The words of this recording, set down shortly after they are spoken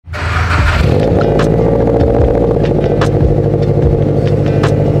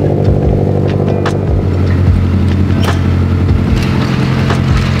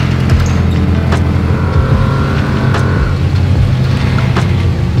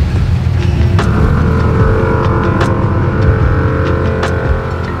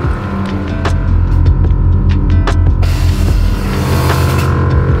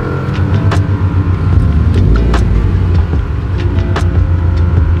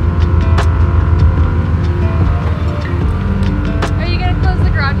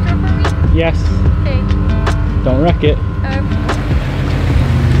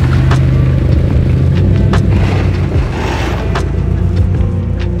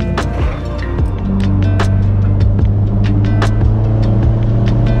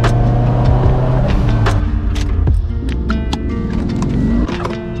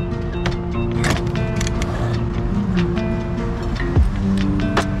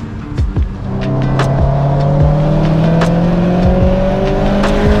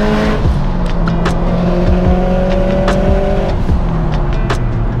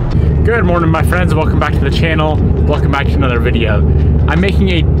my friends, welcome back to the channel. Welcome back to another video. I'm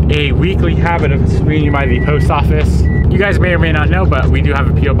making a weekly habit of swinging by the post office. You guys may or may not know, but we do have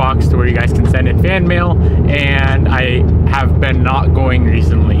a PO box to where you guys can send in fan mail, and I have been not going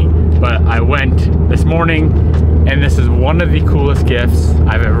recently, but I went this morning, and this is one of the coolest gifts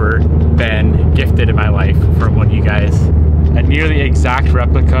I've ever been gifted in my life from one of you guys. A nearly exact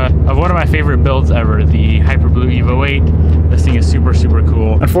replica of one of my favorite builds ever, the Hyper Blue Evo 8. This thing is super, super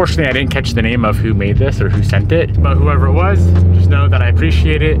cool. Unfortunately, I didn't catch the name of who made this or who sent it, but whoever it was, just know that I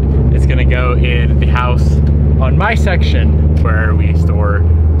appreciate it. It's gonna go in the house on my section where we store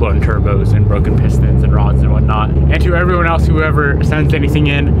blown turbos and broken pistons and rods and whatnot. And to everyone else, whoever sends anything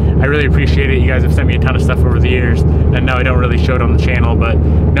in, I really appreciate it. You guys have sent me a ton of stuff over the years, and no, I don't really show it on the channel, but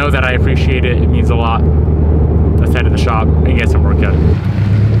know that I appreciate it. It means a lot. Let's head to the shop and get some work done.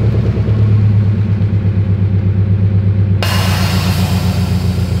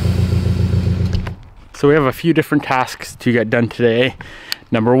 So we have a few different tasks to get done today.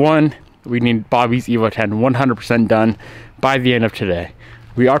 Number one, we need Bobbi's Evo 10 100% done by the end of today.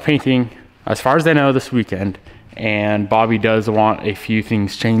 We are painting, as far as I know, this weekend, and Bobbi does want a few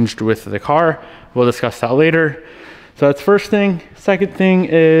things changed with the car. We'll discuss that later. So that's first thing. Second thing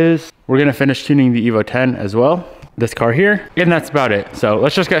is we're gonna finish tuning the Evo 10 as well, this car here, and that's about it. So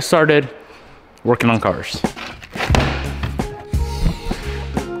let's just get started working on cars.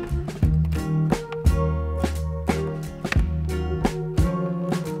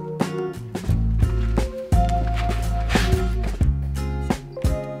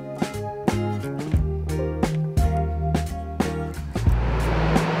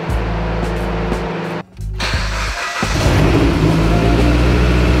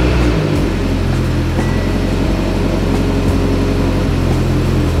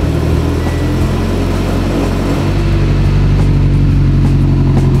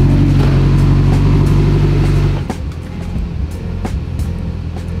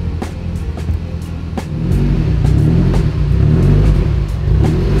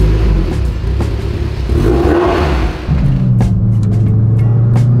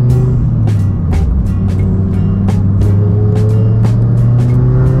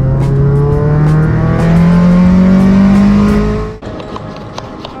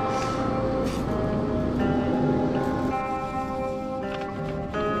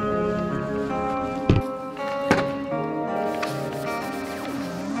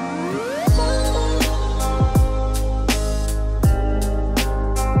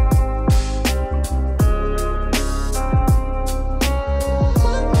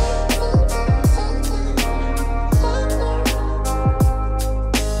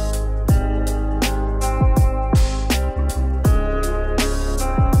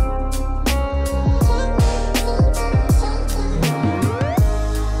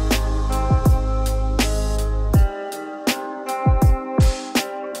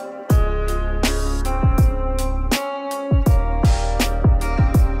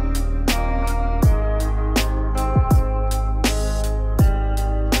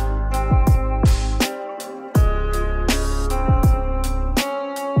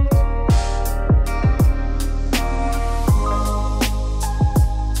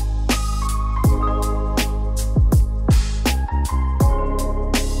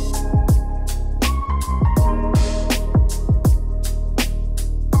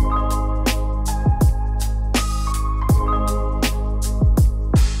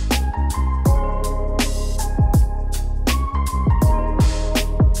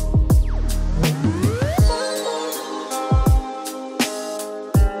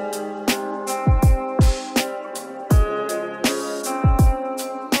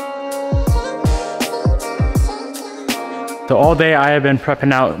 So all day I have been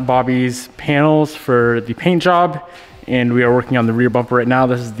prepping out Bobbi's panels for the paint job, and we are working on the rear bumper right now.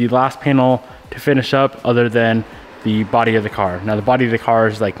 This is the last panel to finish up other than the body of the car. Now the body of the car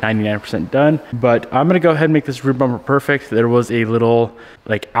is like 99% done, but I'm gonna go ahead and make this rear bumper perfect. There was a little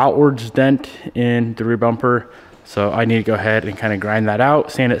like outwards dent in the rear bumper, so I need to go ahead and kind of grind that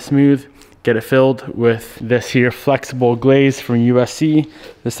out, sand it smooth, get it filled with this here flexible glaze from USC.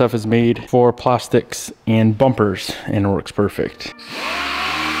 This stuff is made for plastics and bumpers and works perfect.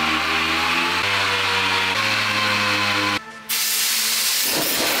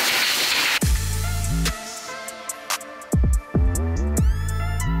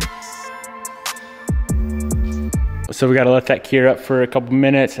 So we gotta let that cure up for a couple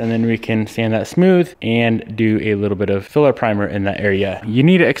minutes, and then we can sand that smooth and do a little bit of filler primer in that area. You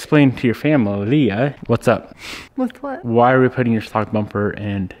need to explain to your family, Leah, what's up? With what? Why are we putting your stock bumper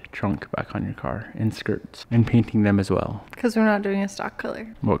and trunk back on your car and skirts and painting them as well? Because we're not doing a stock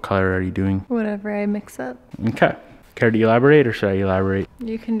color. What color are you doing? Whatever I mix up. Okay. Care to elaborate, or should I elaborate?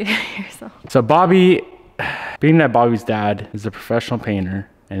 You can do it yourself. So Bobbi, being that Bobbi's dad is a professional painter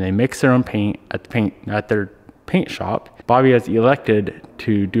and they mix their own paint at their paint shop, Bobbi has elected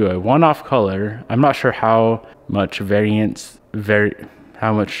to do a one-off color. I'm not sure how much variance, I'm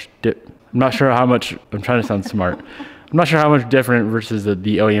not sure how much, I'm trying to sound smart. I'm not sure how much different versus the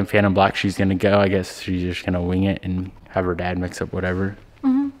OEM Phantom Black she's gonna go. I guess she's just gonna wing it and have her dad mix up whatever.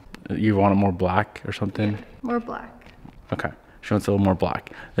 You want it more black or something? More black. Okay, she wants a little more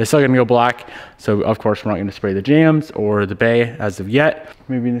black. They're still gonna go black, so of course we're not gonna spray the jams or the bay as of yet.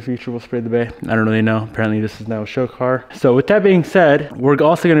 Maybe in the future we'll spray the bay. I don't really know. Apparently this is now a show car. So with that being said, we're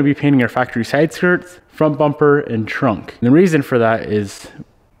also gonna be painting our factory side skirts, front bumper, and trunk. And the reason for that is...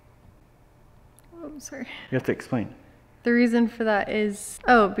 Oh, I'm sorry. You have to explain. The reason for that is,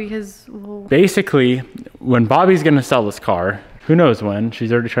 because basically, when Bobbi's gonna sell this car, who knows when,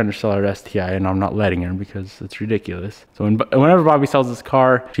 she's already trying to sell her STI and I'm not letting her because it's ridiculous. So whenever Bobbi sells this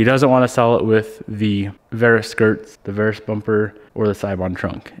car, she doesn't want to sell it with the Veris skirts, the Veris bumper, or the Sibon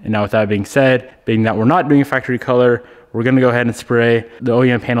trunk. And now with that being said, being that we're not doing a factory color, we're gonna go ahead and spray the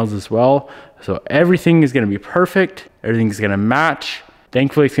OEM panels as well. So everything is gonna be perfect, everything's gonna match.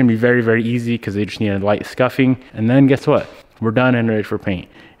 Thankfully, it's gonna be very, very easy because they just need a light scuffing. And then guess what? We're done and ready for paint.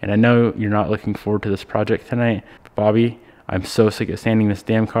 And I know you're not looking forward to this project tonight, but Bobbi, I'm so sick of sanding this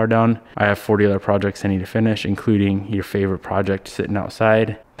damn car down. I have 40 other projects I need to finish, including your favorite project sitting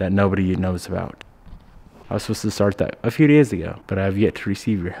outside that nobody knows about. I was supposed to start that a few days ago, but I have yet to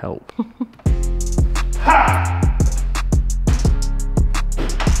receive your help. Ha!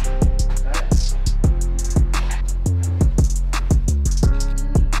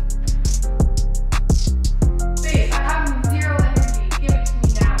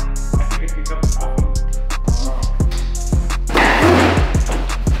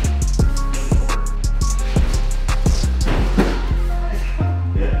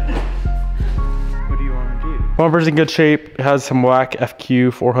 Bumper's in good shape. It has some whack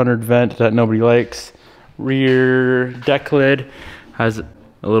FQ 400 vent that nobody likes. Rear deck lid has a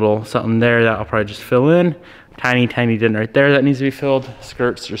little something there that I'll probably just fill in. Tiny dent right there that needs to be filled.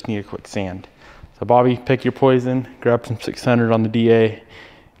 Skirts just need a quick sand. So Bobbi, pick your poison, grab some 600 on the DA,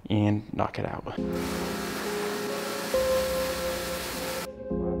 and knock it out.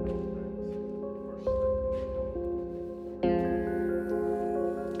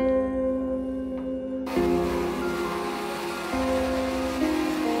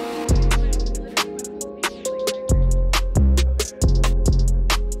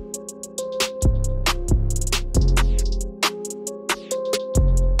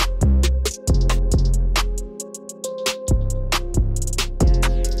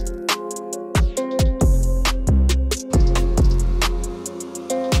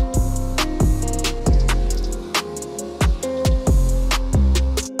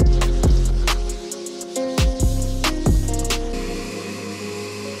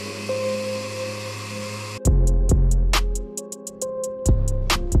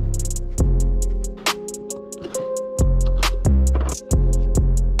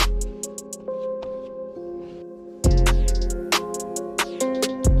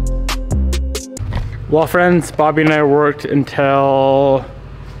 Well, friends, Bobbi and I worked until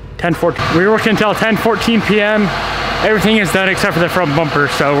 10:14. We worked until 10:14 p.m. Everything is done except for the front bumper.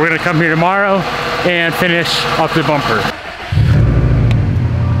 So we're gonna come here tomorrow and finish up the bumper.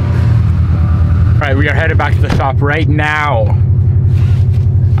 All right, we are headed back to the shop right now.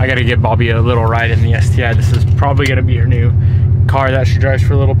 I gotta give Bobbi a little ride in the STI. This is probably gonna be her new car that she drives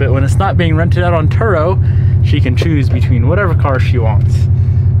for a little bit. When it's not being rented out on Turo, she can choose between whatever car she wants.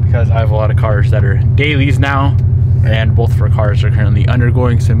 Because I have a lot of cars that are dailies now, and both of our cars are currently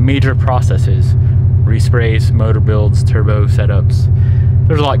undergoing some major processes. Resprays, motor builds, turbo setups.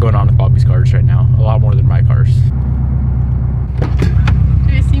 There's a lot going on with Bobbi's cars right now. A lot more than my cars.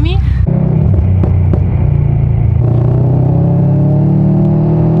 Do you see me?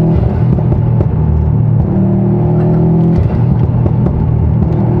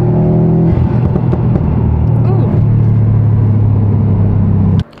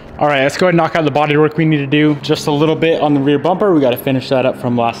 All right, let's go ahead and knock out the body work we need to do. Just a little bit on the rear bumper. We got to finish that up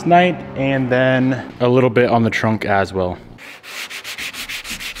from last night, and then a little bit on the trunk as well.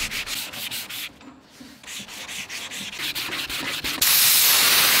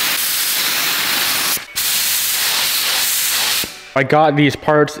 I got these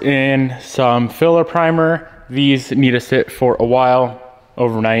parts in some filler primer. These need to sit for a while,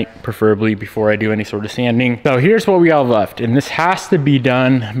 overnight preferably, before I do any sort of sanding. So here's what we have left, and this has to be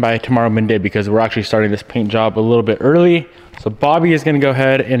done by tomorrow midday because we're actually starting this paint job a little bit early. So Bobbi is gonna go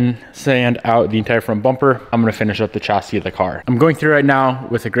ahead and sand out the entire front bumper. I'm gonna finish up the chassis of the car. I'm going through right now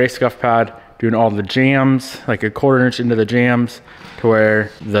with a gray scuff pad, doing all the jams, like a 1/4 inch into the jams to where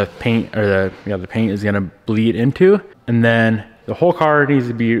the paint, or the paint is gonna bleed into. And then the whole car needs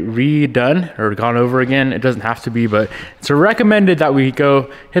to be redone or gone over again. It doesn't have to be, but it's recommended that we go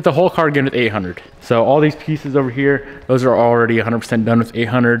hit the whole car again with 800. So all these pieces over here, those are already 100% done with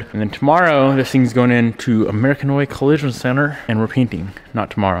 800. And then tomorrow, this thing's going into American Way Collision Center and we're painting.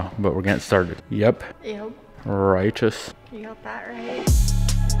 Not tomorrow, but we're getting started. Yep. Yep. Righteous. You got that right.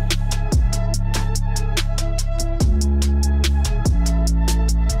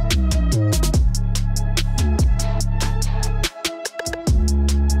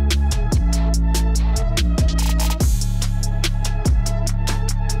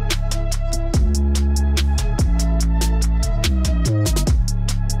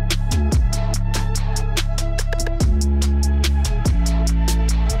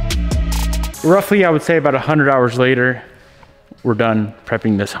 Roughly, I would say about 100 hours later, we're done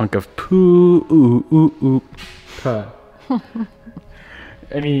prepping this hunk of poo.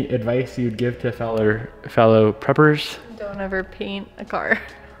 Any advice you'd give to fellow preppers? Don't ever paint a car.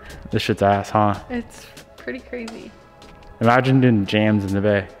 This shit's ass, huh? It's pretty crazy. Imagine doing jams in the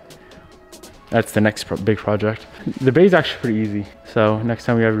bay. That's the next big project. The bay's actually pretty easy. So next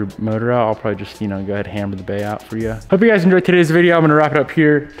time we have your motor out, I'll probably just, you know, go ahead and hammer the bay out for you. Hope you guys enjoyed today's video. I'm gonna wrap it up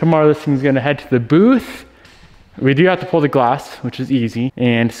here. Tomorrow this thing's gonna head to the booth. We do have to pull the glass, which is easy,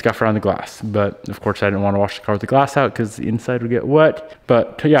 and scuff around the glass. But of course I didn't want to wash the car with the glass out because the inside would get wet.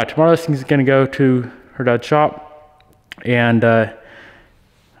 But yeah, tomorrow this thing's gonna go to her dad's shop. And I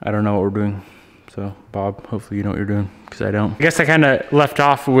don't know what we're doing. So Bob, hopefully you know what you're doing, because I don't. I guess I kind of left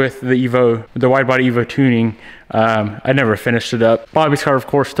off with the Evo, the wide body Evo tuning. I never finished it up. Bobbi's car, of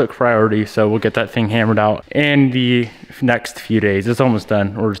course, took priority, so we'll get that thing hammered out in the next few days. It's almost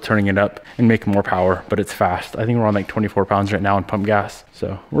done. We're just turning it up and making more power, but it's fast. I think we're on like 24 pounds right now in pump gas,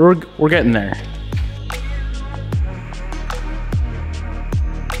 so we're getting there.